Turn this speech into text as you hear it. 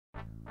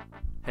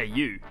Hey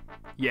you,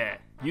 yeah,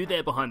 you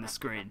there behind the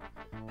screen.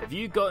 Have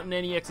you gotten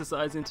any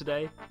exercise in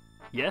today?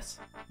 Yes?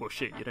 Well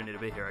shit, you don't need to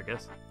be here I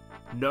guess.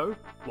 No?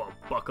 Well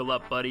buckle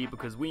up buddy,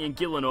 because we in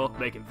Gillinor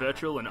making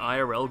virtual and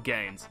IRL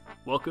gains.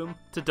 Welcome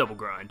to Double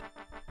Grind.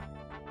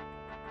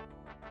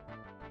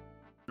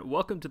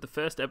 Welcome to the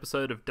first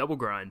episode of Double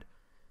Grind.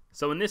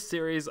 So in this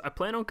series, I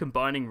plan on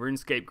combining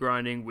Runescape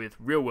grinding with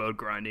real world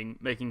grinding,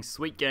 making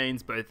sweet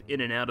gains both in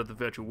and out of the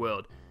virtual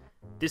world.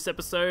 This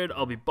episode,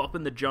 I'll be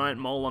bopping the giant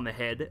mole on the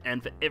head,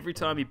 and for every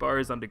time he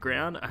burrows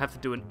underground, I have to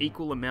do an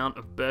equal amount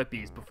of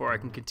burpees before I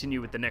can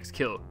continue with the next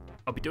kill.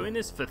 I'll be doing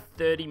this for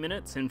 30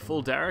 minutes in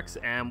full Darracks,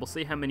 and we'll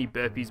see how many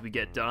burpees we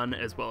get done,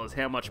 as well as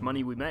how much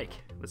money we make.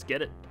 Let's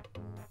get it.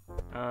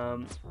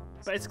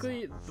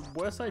 Basically, the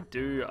worse I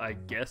do, I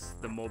guess,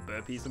 the more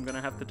burpees I'm going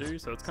to have to do,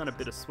 so it's kind of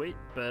bittersweet,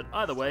 but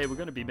either way, we're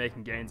going to be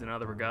making gains in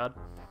either regard.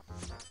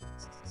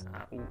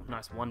 Ooh,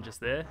 nice one just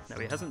there. Now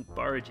he hasn't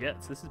burrowed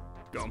yet, so this is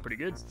going pretty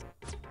good.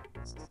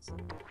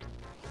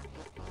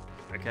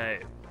 Okay,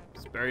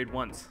 it's buried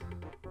once.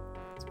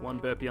 It's one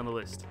burpee on the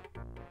list.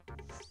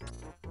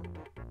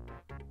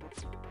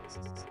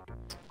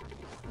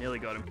 Nearly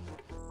got him.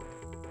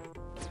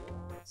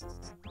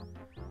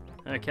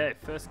 Okay,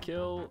 first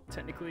kill,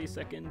 technically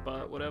second,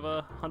 but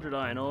whatever. 100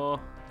 iron ore,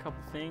 a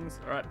couple things.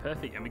 Alright,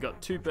 perfect. And we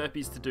got 2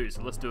 burpees to do,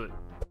 so let's do it.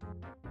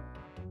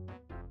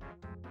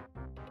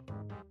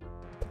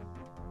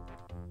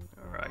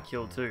 Alright,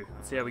 kill 2.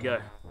 Let's see how we go.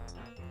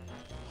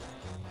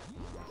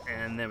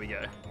 And there we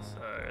go.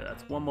 So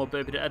that's one more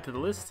burpee to add to the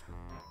list.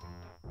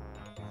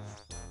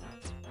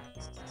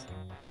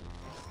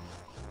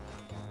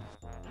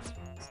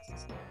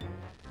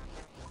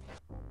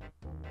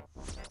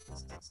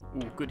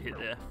 Ooh, good hit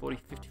there.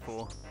 40-54.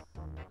 Alright,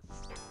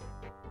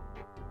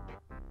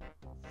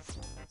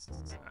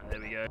 there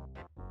we go.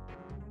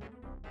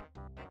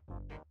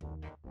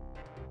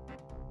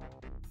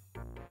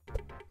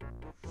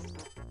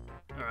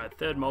 Alright,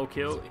 third mole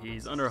kill.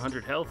 He's under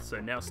 100 health, so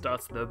now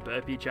starts the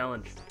burpee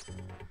challenge.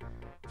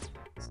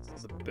 Or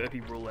the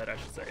burpee roulette, I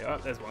should say.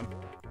 Alright, there's one.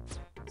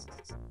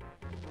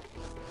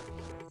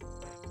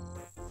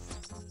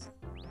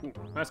 Ooh,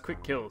 nice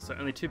quick kill. So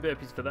only 2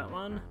 burpees for that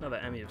one. Another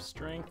Ami of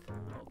Strength.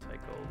 I'll take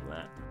all of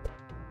that.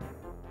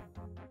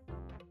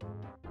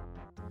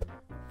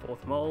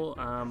 Fourth mole.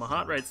 My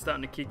heart rate's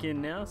starting to kick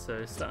in now, so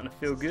it's starting to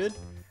feel good.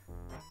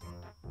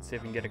 Let's see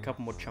if we can get a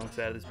couple more chunks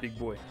out of this big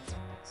boy.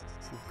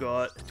 We've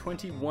got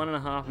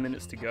 21.5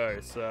 minutes to go,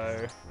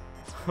 so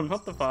I'm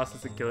not the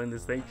fastest at killing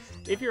this thing.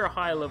 If you're a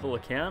higher level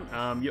account,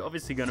 you're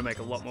obviously going to make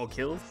a lot more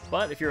kills,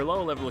 but if you're a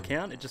lower level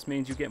account, it just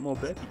means you get more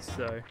burpees,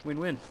 so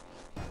win-win.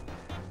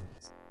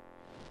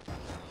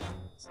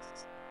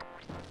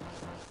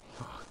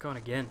 Oh, gone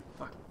again.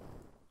 Fuck.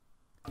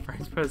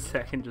 Frames per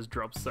second just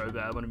drops so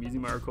bad when I'm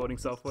using my recording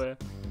software.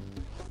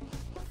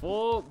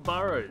 4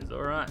 burrows,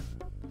 alright.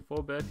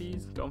 4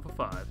 burpees, going for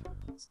 5.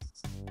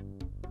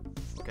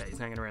 Okay, he's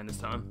hanging around this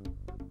time.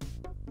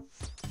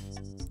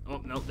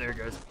 Oh, no, there it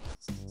goes.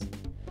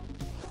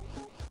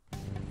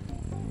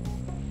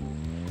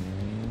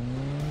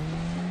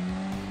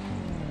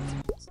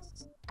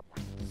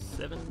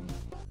 Seven.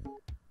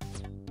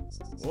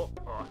 Oh,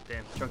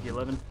 damn, chunky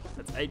 11.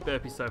 That's 8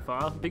 burpees so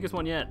far. Biggest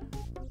one yet.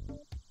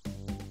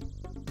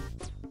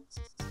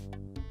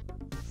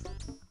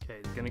 Okay,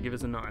 he's gonna give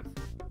us a 9th.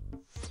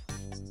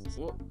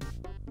 Oh.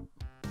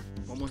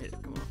 One more hit,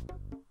 come on.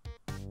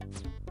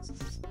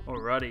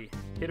 Alrighty,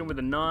 hit him with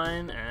a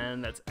 9,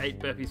 and that's 8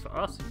 burpees for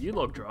us.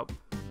 U-log drop,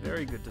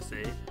 very good to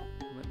see.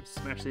 Let me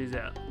smash these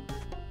out.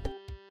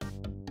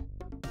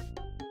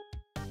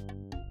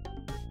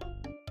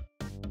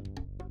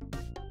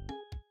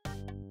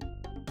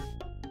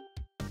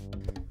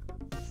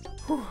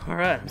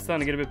 Alright, I'm starting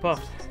to get a bit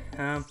puffed.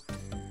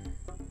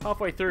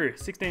 Halfway through,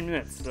 16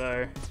 minutes,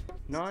 so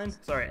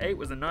 8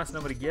 was a nice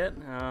number to get.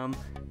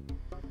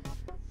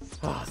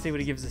 See what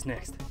he gives us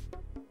next.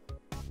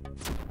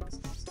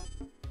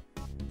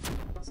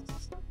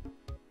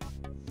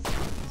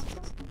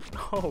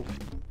 Oh,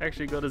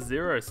 actually got a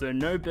 0, so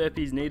no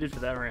burpees needed for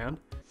that round.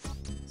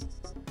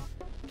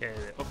 Okay,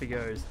 off he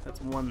goes.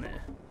 That's 1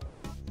 there.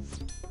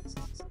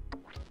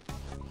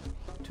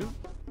 2,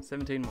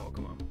 17 more,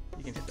 come on.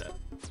 You can hit that.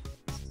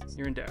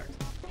 You're in Darracks.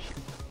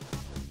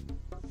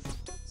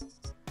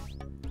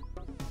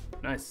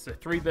 Nice, so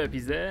 3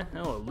 burpees there.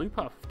 Oh, a loop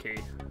half key.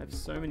 I have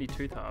so many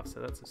tooth halves,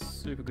 so that's a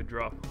super good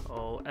drop.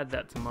 I'll add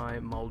that to my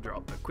mole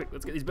drop. But quick,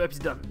 let's get these burpees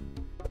done.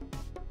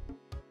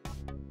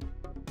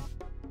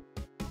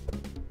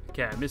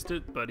 Okay, I missed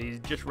it, but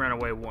he's just ran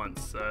away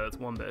once, so that's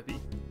 1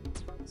 burpee.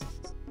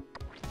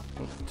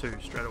 Oh, 2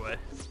 straight away.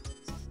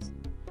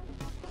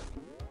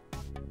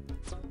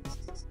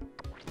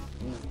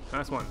 Ooh,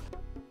 nice one.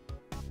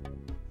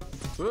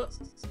 Ooh,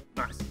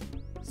 nice.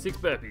 6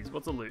 burpees,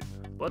 what's a loot?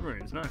 Blood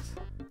runes, nice.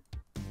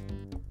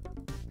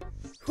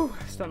 Whew,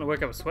 starting to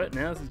work up a sweat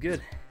now, this is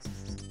good.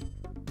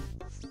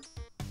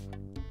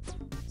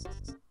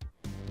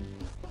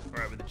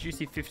 Alright, with the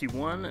juicy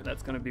 51,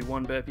 that's going to be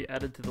 1 burpee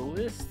added to the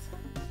list.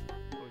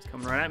 Oh, he's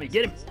coming right at me,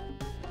 get him!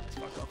 Let's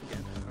fuck off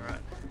again,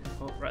 alright.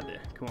 Oh, right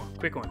there. Come on,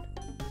 quick one.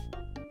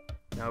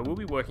 Now we'll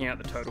be working out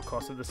the total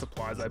cost of the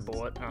supplies I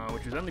bought,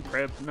 which was only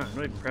not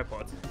even prep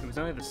pots. It was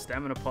only the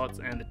stamina pots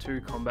and the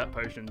 2 combat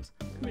potions.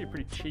 It's gonna be a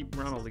pretty cheap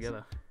run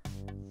altogether.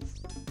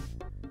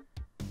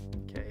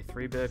 Okay,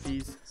 3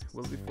 burpees.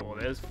 Will it be 4?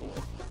 There's 4.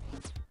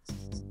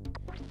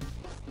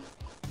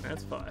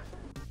 That's 5.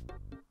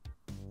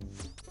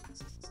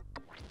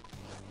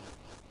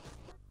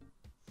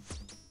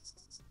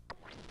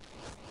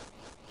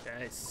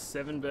 Okay,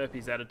 7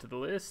 burpees added to the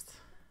list.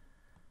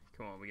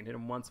 Come on, we can hit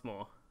them once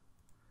more.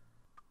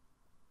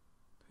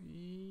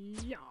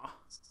 Yeah.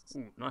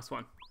 Ooh, nice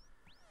one.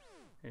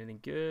 Anything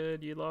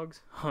good, you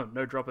logs? Oh,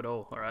 no drop at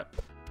all. Alright.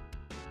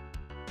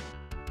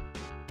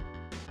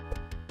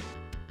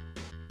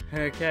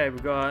 Okay,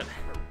 we've got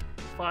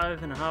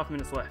 5.5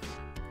 minutes left.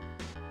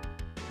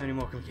 How many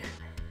more can we get?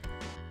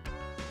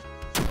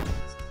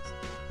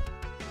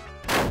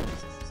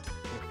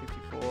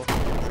 54.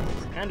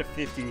 And a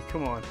 50.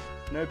 Come on.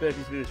 No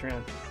burpees for this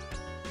round.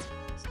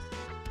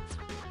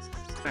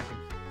 Smack him.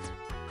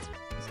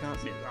 He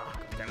can't miss. Ah, oh,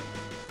 damn it.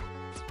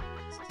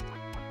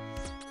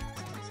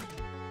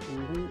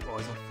 Ooh, oh,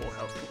 he's on 4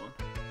 health. Come on.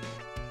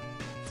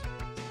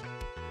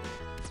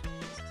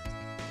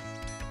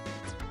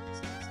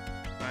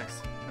 Nice.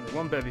 Only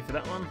 1 burpee for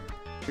that one.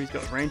 He's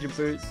got ranger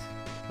boots.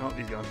 Oh,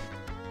 he's gone.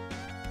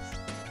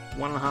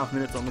 1.5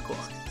 minutes on the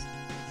clock.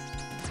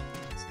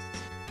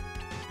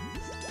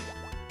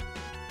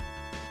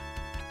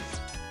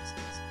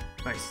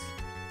 Nice.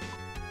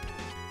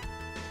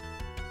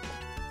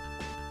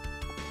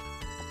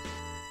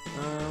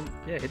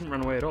 Yeah, he didn't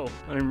run away at all.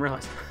 I didn't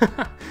realise.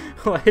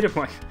 Well, I hit him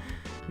like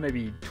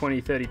maybe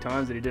 20-30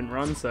 times that he didn't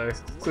run, so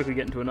quickly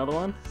get into another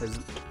one. There's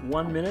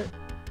 1 minute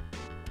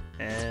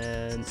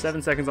and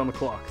 7 seconds on the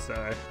clock, so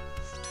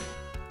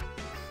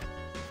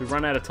if we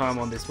run out of time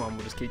on this one,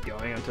 we'll just keep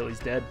going until he's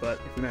dead, but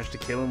if we manage to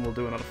kill him, we'll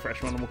do another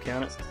fresh one and we'll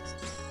count it.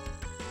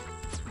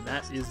 And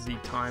that is the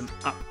time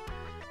up.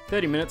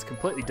 30 minutes,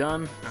 completely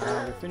done.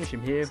 We'll finish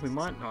him here. We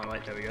might... Oh,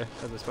 wait, there we go,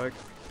 as I spoke.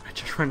 I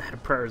just ran out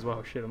of prayer as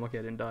well. Shit, I'm lucky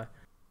I didn't die.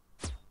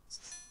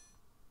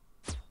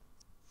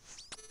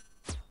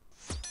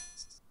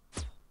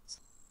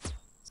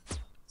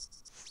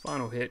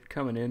 Final hit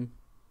coming in.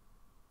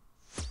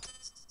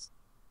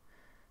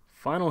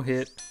 Final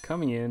hit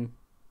coming in.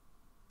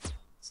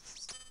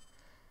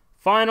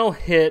 Final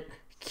hit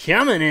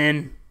coming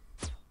in.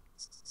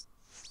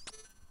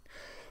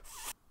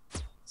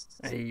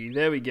 Hey,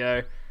 there we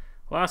go.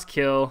 Last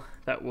kill.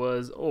 That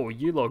was, oh,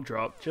 U-log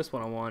drop. Just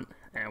what I want.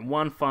 And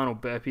 1 final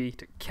burpee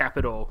to cap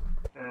it all.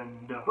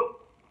 And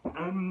up,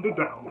 and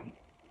down.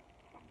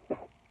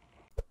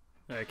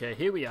 Okay,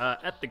 here we are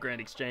at the Grand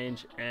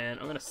Exchange, and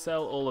I'm going to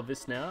sell all of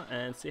this now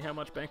and see how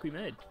much bank we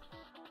made.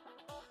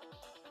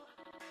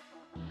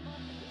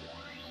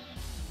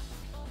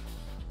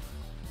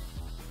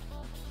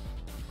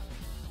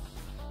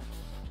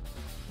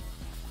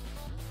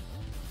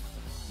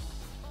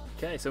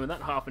 Okay, so in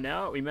that half an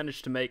hour, we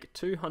managed to make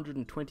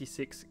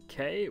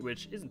 226k,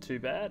 which isn't too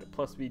bad.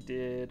 Plus we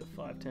did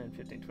 5, 10,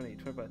 15, 20,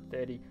 25,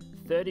 30,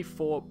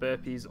 34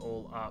 burpees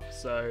all up.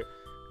 So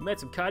we made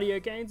some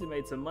cardio gains, we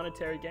made some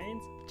monetary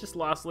gains. Just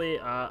lastly,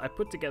 I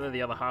put together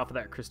the other half of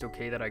that crystal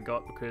key that I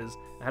got because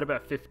I had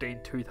about 15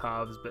 tooth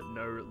halves but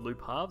no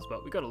loop halves,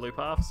 but we got a loop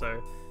half, so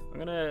I'm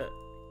gonna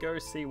go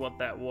see what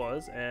that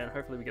was and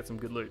hopefully we get some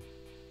good loot.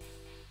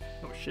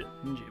 Oh shit,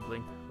 ninja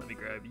bling. Let me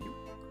grab you.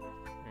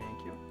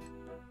 Thank you.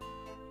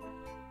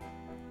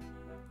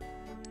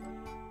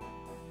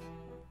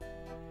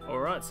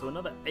 Alright, so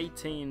another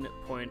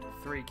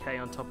 18.3k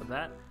on top of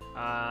that.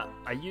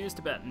 I used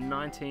about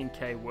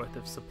 19k worth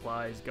of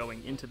supplies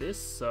going into this,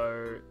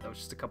 so that was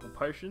just a couple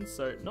potions,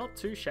 so not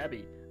too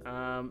shabby.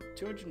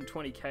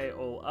 220k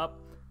all up.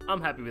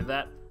 I'm happy with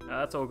that.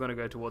 That's all going to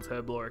go towards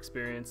Herblore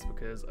experience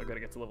because I've got to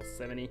get to level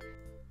 70.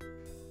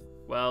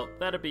 Well,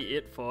 that'll be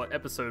it for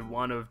episode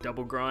 1 of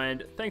Double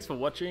Grind. Thanks for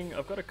watching.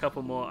 I've got a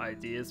couple more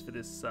ideas for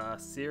this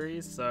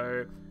series,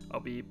 so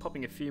I'll be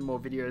popping a few more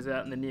videos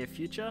out in the near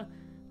future.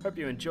 Hope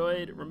you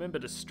enjoyed. Remember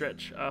to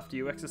stretch after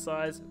you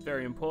exercise,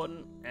 very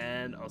important,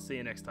 and I'll see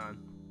you next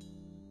time.